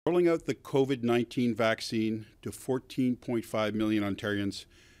Rolling out the COVID-19 vaccine to 14.5 million Ontarians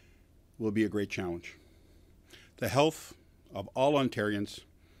will be a great challenge. The health of all Ontarians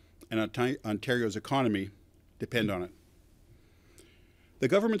and Ontario's economy depend on it. The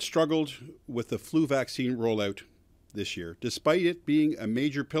government struggled with the flu vaccine rollout this year, despite it being a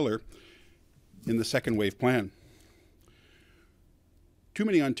major pillar in the second wave plan. Too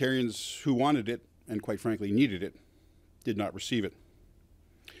many Ontarians who wanted it, and quite frankly needed it, did not receive it.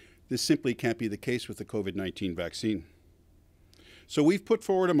 This simply can't be the case with the COVID-19 vaccine. So we've put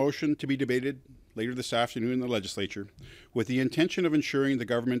forward a motion to be debated later this afternoon in the legislature with the intention of ensuring the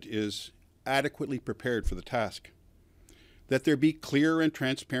government is adequately prepared for the task, that there be clear and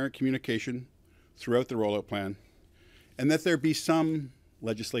transparent communication throughout the rollout plan, and that there be some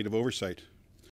legislative oversight.